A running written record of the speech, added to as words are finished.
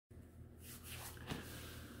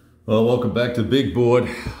Well, welcome back to the big board.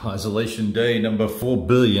 Isolation day number 4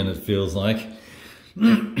 billion, it feels like.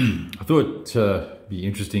 I thought it'd be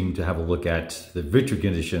interesting to have a look at the victory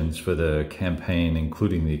conditions for the campaign,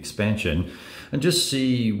 including the expansion, and just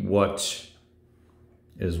see what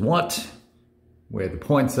is what, where the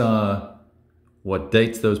points are, what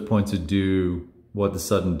dates those points are due, what the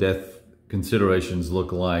sudden death considerations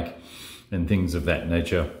look like, and things of that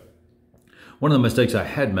nature. One of the mistakes I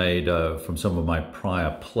had made from some of my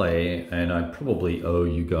prior play, and I probably owe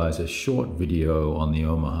you guys a short video on the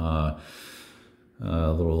Omaha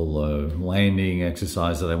little landing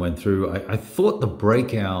exercise that I went through. I thought the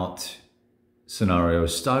breakout scenario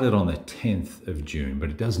started on the 10th of June,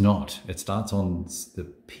 but it does not. It starts on the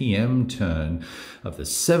PM turn of the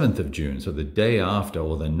 7th of June, so the day after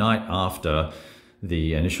or the night after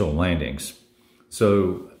the initial landings.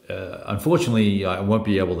 So unfortunately, I won't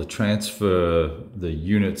be able to transfer the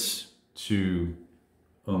units to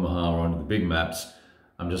Omaha onto the big maps.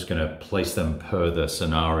 I'm just going to place them per the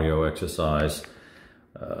scenario exercise.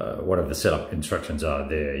 Whatever the setup instructions are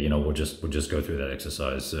there, you know, we'll just go through that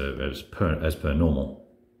exercise as per normal.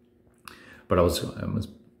 But I was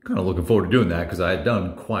kind of looking forward to doing that because I had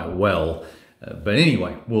done quite well. But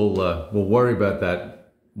anyway, we'll worry about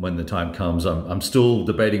that when the time comes. I'm still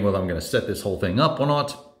debating whether I'm going to set this whole thing up or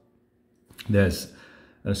not. There's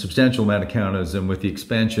a substantial amount of counters, and with the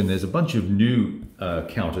expansion, there's a bunch of new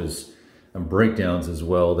counters and breakdowns as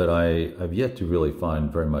well that I have yet to really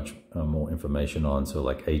find very much more information on. So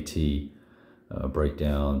like AT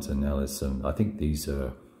breakdowns, and now there's some, I think these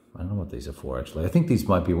are, I don't know what these are for actually. I think these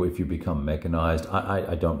might be if you become mechanized.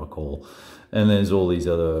 I don't recall. And there's all these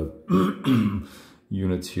other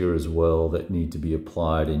units here as well that need to be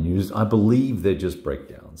applied and used. I believe they're just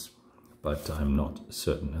breakdowns, but I'm not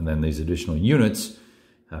certain. And then these additional units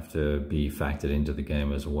have to be factored into the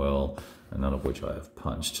game as well, and none of which I have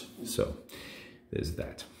punched. So there's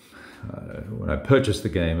that. When I purchased the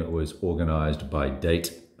game, it was organized by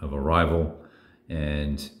date of arrival,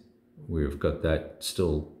 and we've got that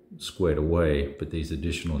still squared away, but these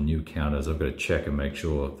additional new counters, I've got to check and make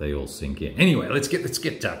sure they all sink in. Anyway, let's get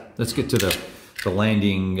to the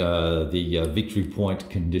landing, the victory point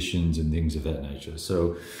conditions and things of that nature.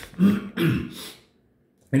 So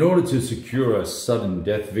in order to secure a sudden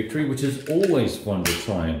death victory, which is always fun to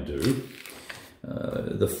try and do,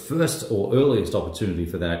 the first or earliest opportunity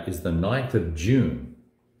for that is the 9th of June.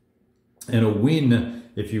 And a win,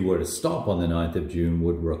 if you were to stop on the 9th of June,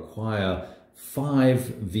 would require 5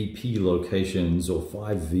 VP locations or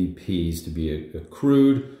 5 VPs to be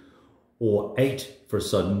accrued, or 8 for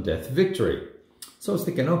sudden death victory. So I was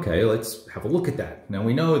thinking, okay, let's have a look at that. Now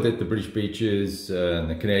we know that the British Beaches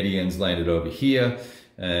and the Canadians landed over here,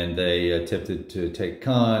 and they attempted to take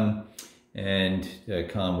Caen, and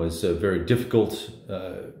Caen was a very difficult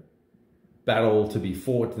battle to be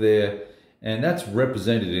fought there, and that's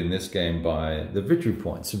represented in this game by the victory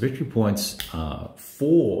points. So victory points are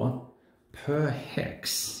 4 per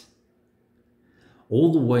hex,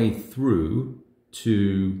 all the way through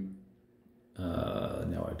to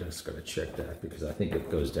now I just got to check that because I think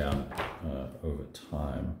it goes down over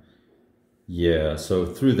time. Yeah, so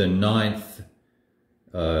through the 9th,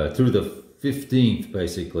 through the 15th,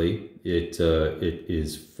 basically, it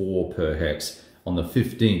is 4 per hex. On the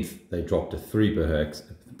 15th, they dropped to 3 per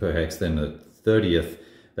hex. Then the 30th,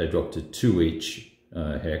 they dropped to 2 each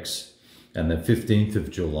hex. And the 15th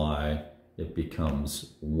of July, it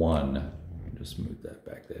becomes 1. Just move that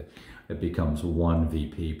back there. It becomes 1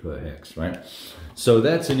 VP per hex, right? So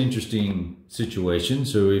that's an interesting situation.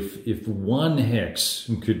 So if 1 hex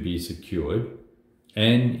could be secured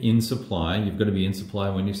and in supply, you've got to be in supply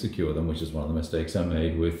when you secure them, which is one of the mistakes I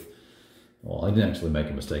made with, well, I didn't actually make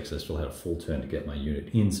a mistake, so I still had a full turn to get my unit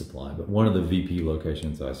in supply, but one of the VP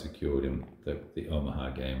locations I secured in the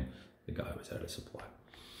Omaha game, the guy was out of supply.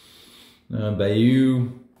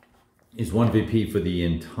 Bayou is 1 VP for the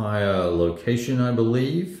entire location, I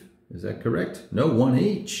believe. Is that correct? No, 1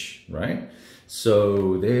 each, right?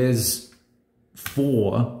 So there's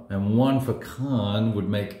 4, and 1 for Caen would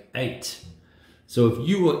make 8. So if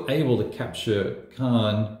you were able to capture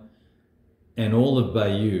Caen and all of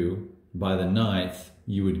Bayou by the 9th,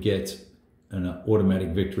 you would get an automatic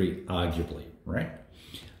victory, arguably, right?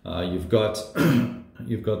 You've got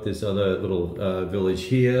this other little village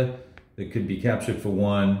here that could be captured for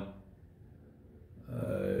 1.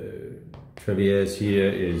 Treviers here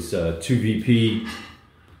is 2 VP,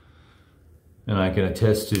 and I can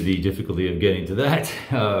attest to the difficulty of getting to that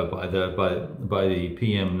by the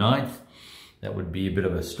PM 9th. That would be a bit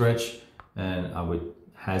of a stretch, and I would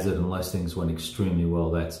hazard, unless things went extremely well,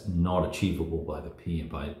 that's not achievable by the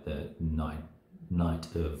 9th night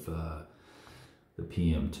of the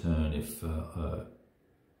PM turn if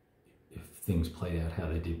things played out how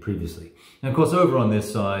they did previously. And of course, over on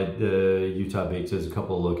this side, Utah Beach, there's a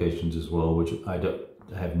couple of locations as well, which I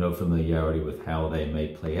have no familiarity with how they may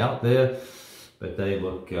play out there, but they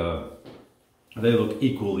look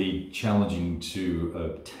equally challenging to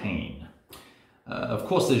obtain. Of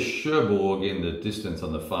course, there's Cherbourg in the distance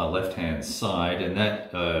on the far left-hand side, and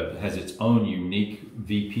that has its own unique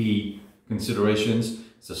VP considerations.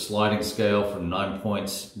 It's a sliding scale from 9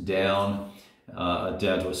 points down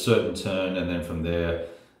to a certain turn, and then from there,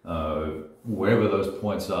 wherever those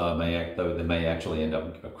points are, they may actually end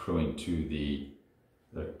up accruing to the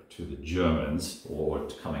Germans, or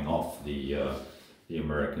coming off the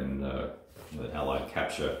American the Allied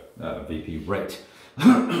capture VP rate.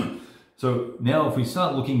 So now if we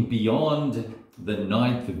start looking beyond the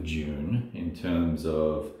 9th of June in terms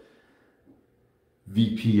of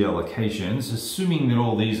VP allocations, assuming that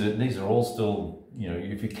all these are all still, you know,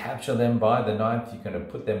 if you capture them by the 9th, you're going to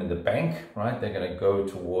put them in the bank, right? They're going to go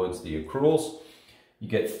towards the accruals. You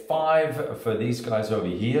get 5 for these guys over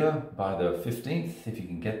here by the 15th, if you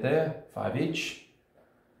can get there, 5 each.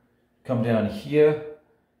 Come down here,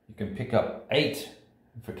 you can pick up 8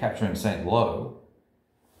 for capturing St. Lo.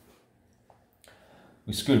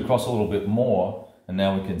 We scoot across a little bit more, and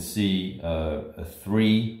now we can see a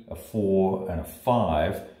 3, a 4, and a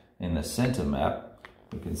 5 in the center map.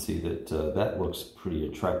 We can see that that looks pretty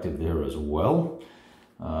attractive there as well.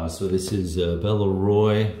 So this is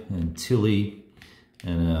Belleroy and Tilly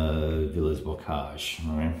and Villers-Bocage.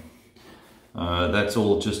 All right. That's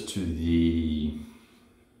all just to the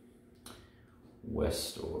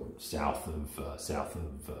west or south of Caen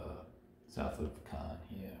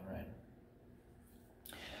here, right?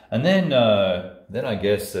 And then I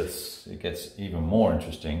guess it gets even more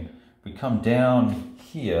interesting. We come down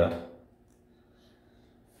here.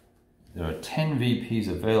 There are 10 VPs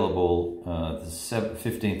available the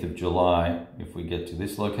 15th of July if we get to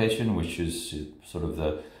this location, which is sort of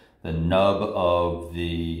the nub of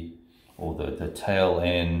the tail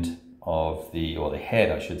end of or the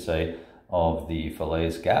head, I should say, of the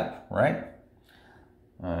Falaise Gap, right?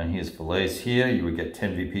 Here's Falaise here. You would get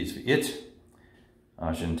 10 VPs for it.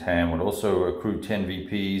 Argentan would also accrue 10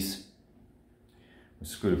 VPs. We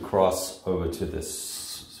scoot across over to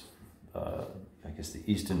this, I guess the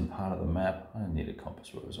eastern part of the map. I need a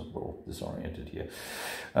compass, I was a little disoriented here.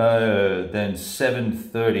 Then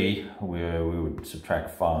 7:30, where we would subtract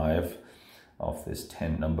 5 off this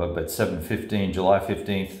 10 number, but 7:15, July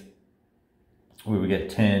 15th, we would get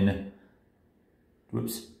 10,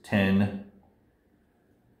 10,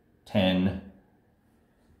 10,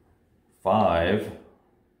 5,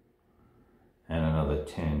 and another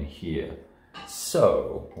 10 here.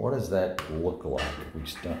 So what does that look like if we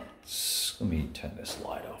start? Let me turn this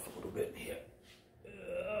light off a little bit here.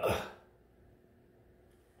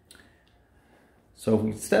 So if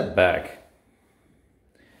we step back,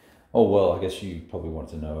 oh well, I guess you probably want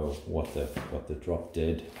to know what the drop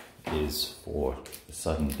dead is for, the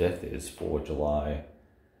sudden death is for July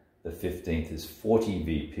the 15th is 40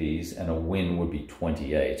 VPs, and a win would be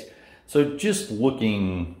 28. So just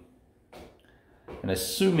looking and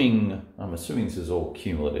assuming, I'm assuming this is all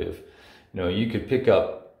cumulative, you know, you could pick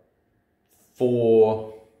up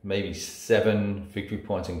 4, maybe 7 victory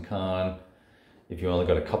points in Caen. If you only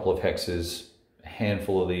got a couple of hexes, a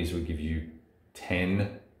handful of these would give you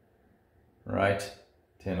 10, right?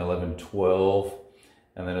 10, 11, 12.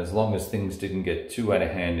 And then as long as things didn't get too out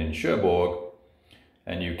of hand in Cherbourg,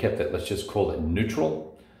 and you kept it, let's just call it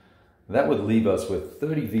neutral, that would leave us with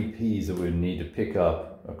 30 VPs that we would need to pick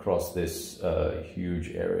up across this huge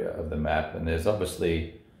area of the map. And there's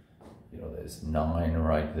obviously, you know, there's 9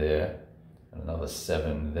 right there, and another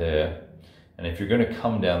 7 there. And if you're going to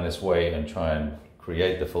come down this way and try and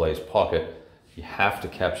create the Falaise pocket, you have to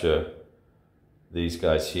capture these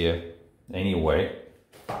guys here anyway.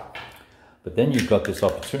 But then you've got this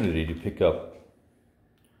opportunity to pick up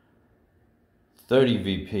 30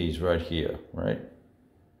 VPs right here, right?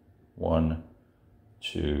 1,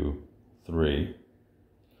 2, 3.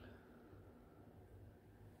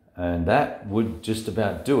 And that would just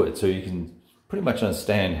about do it. So you can pretty much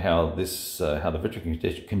understand how this, how the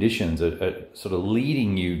victory conditions are sort of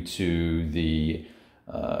leading you to the,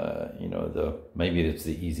 you know, maybe it's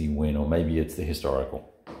the easy win, or maybe it's the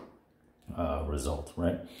historical result,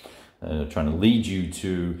 right? Trying to lead you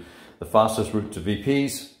to the fastest route to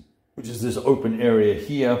VPs, which is this open area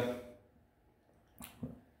here.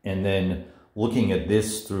 And then looking at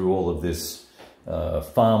this through all of this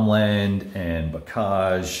farmland and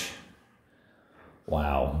bocage.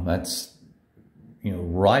 Wow, that's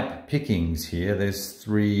ripe pickings here. There's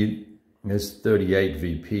 38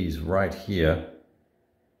 VPs right here,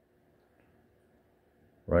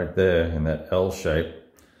 right there in that L shape,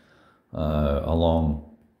 along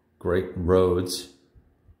great roads,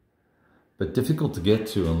 but difficult to get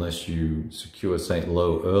to unless you secure St.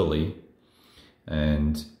 Lo early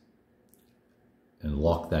and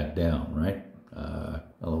lock that down, right?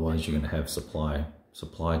 Otherwise you're going to have supply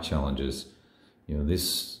challenges.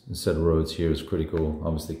 This set of roads here is critical.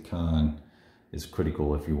 Obviously Caen is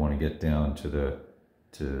critical if you want to get down to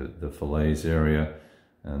the Falaise area,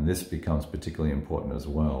 and this becomes particularly important as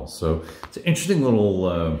well. So it's an interesting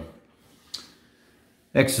little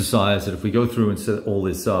exercise that if we go through and set all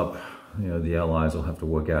this up, the Allies will have to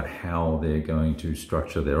work out how they're going to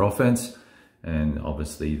structure their offense. And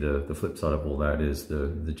obviously the flip side of all that is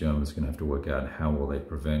the Germans are going to have to work out how will they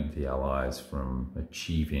prevent the Allies from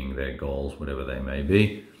achieving their goals, whatever they may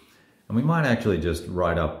be. And we might actually just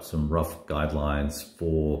write up some rough guidelines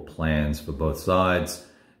for plans for both sides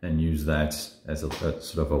and use that as a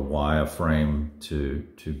sort of a wireframe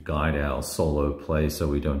to guide our solo play, so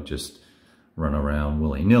we don't just run around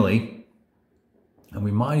willy-nilly. And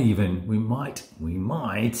we might even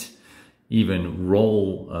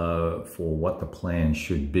roll for what the plan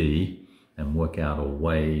should be and work out a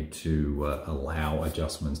way to allow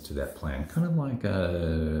adjustments to that plan. Kind of like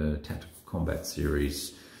a tactical combat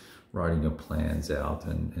series, writing your plans out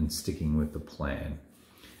and sticking with the plan.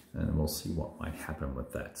 And we'll see what might happen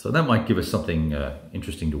with that. So that might give us something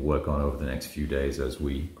interesting to work on over the next few days as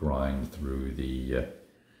we grind through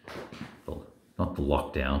not the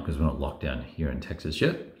lockdown, because we're not locked down here in Texas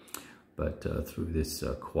yet, but through this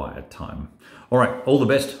quiet time. All right, all the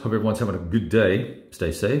best. Hope everyone's having a good day.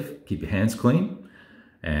 Stay safe, keep your hands clean,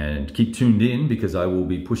 and keep tuned in, because I will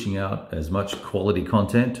be pushing out as much quality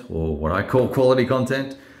content, or what I call quality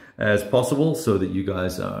content, as possible, so that you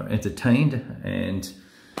guys are entertained. And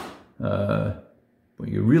what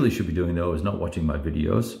you really should be doing, though, is not watching my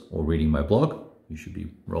videos or reading my blog. You should be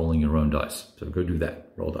rolling your own dice. So go do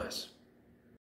that. Roll dice.